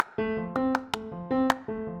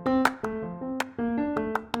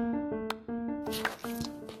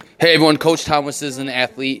Hey everyone, Coach Thomas is an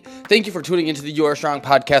athlete. Thank you for tuning into the You Are Strong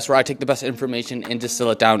podcast, where I take the best information and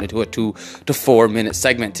distill it down into a 2 to 4 minute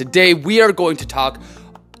segment. Today we are going to talk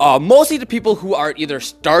mostly to people who are either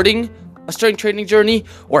starting a strength training journey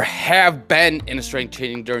or have been in a strength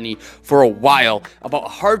training journey for a while, about a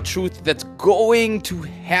hard truth that's going to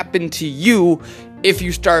happen to you if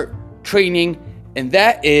you start training, and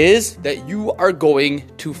that is that you are going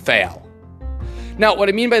to fail. Now, what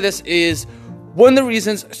I mean by this is, one of the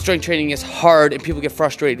reasons strength training is hard and people get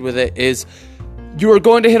frustrated with it is you are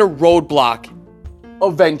going to hit a roadblock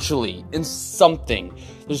eventually in something.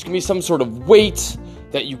 There's going to be some sort of weight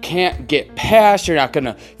that you can't get past. You're not going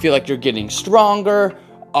to feel like you're getting stronger.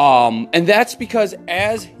 And that's because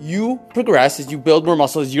as you progress, as you build more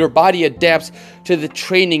muscles, your body adapts to the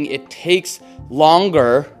training. It takes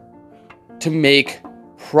longer to make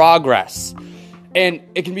progress. And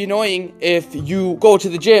it can be annoying if you go to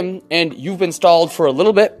the gym and you've been stalled for a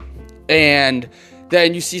little bit, and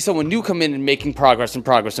then you see someone new come in and making progress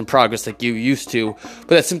like you used to. But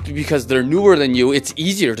that's simply because they're newer than you. It's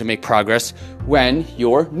easier to make progress when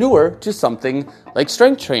you're newer to something like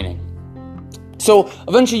strength training. So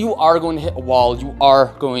eventually you are going to hit a wall. You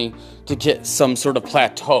are going to get some sort of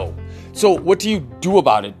plateau. So what do you do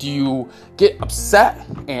about it? Do you get upset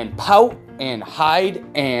and pout and hide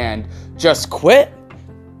and just quit?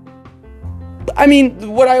 I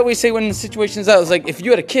mean, what I always say when the situation is that is like, if you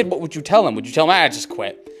had a kid, what would you tell him? Would you tell him, just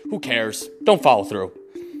quit? Who cares? Don't follow through.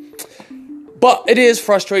 But it is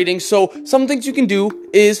frustrating. So some things you can do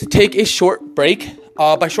is take a short break.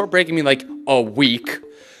 By short break, I mean like a week.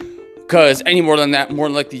 Because any more than that, more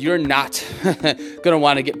than likely, you're not going to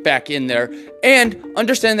want to get back in there. And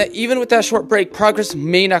understand that even with that short break, progress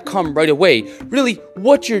may not come right away. Really,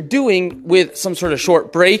 what you're doing with some sort of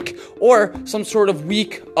short break or some sort of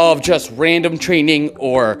week of just random training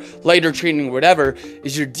or lighter training or whatever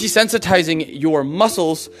is you're desensitizing your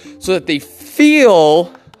muscles so that they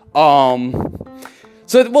feel...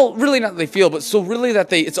 really not that they feel, but so really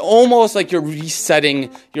that it's almost like you're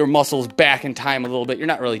resetting your muscles back in time a little bit. You're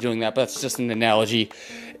not really doing that, but that's just an analogy.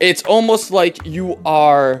 It's almost like you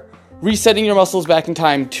are resetting your muscles back in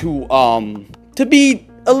time to be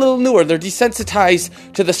a little newer. They're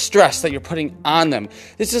desensitized to the stress that you're putting on them.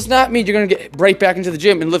 This does not mean you're going to get right back into the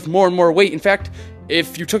gym and lift more and more weight. In fact,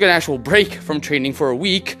 if you took an actual break from training for a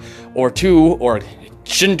week or two, or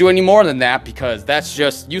shouldn't do any more than that because that's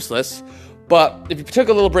just useless. But if you took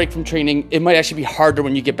a little break from training, it might actually be harder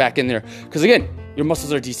when you get back in there. Because again, your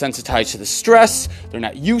muscles are desensitized to the stress. They're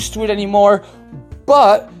not used to it anymore.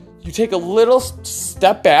 But you take a little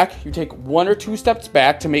step back. You take 1 or 2 steps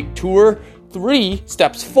back to make 2 or 3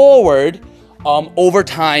 steps forward, over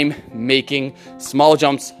time, making small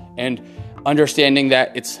jumps and understanding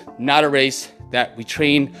that it's not a race, that we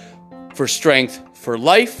train for strength for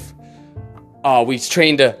life. We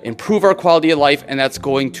train to improve our quality of life, and that's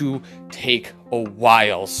going to take a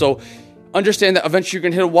while. So understand that eventually you're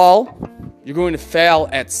going to hit a wall. You're going to fail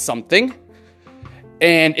at something.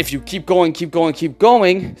 And if you keep going,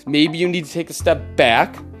 maybe you need to take a step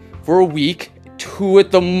back for a week, 2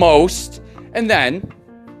 at the most, and then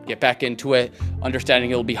get back into it,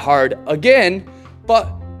 understanding it'll be hard again,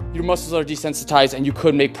 but your muscles are desensitized and you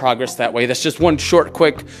could make progress that way. That's just one short,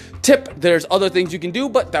 quick tip. There's other things you can do,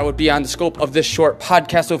 but that would be on the scope of this short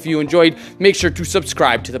podcast. So if you enjoyed, make sure to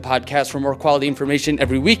subscribe to the podcast for more quality information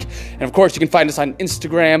every week. And of course, you can find us on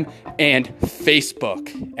Instagram and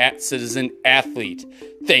Facebook at Citizen Athlete.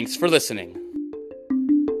 Thanks for listening.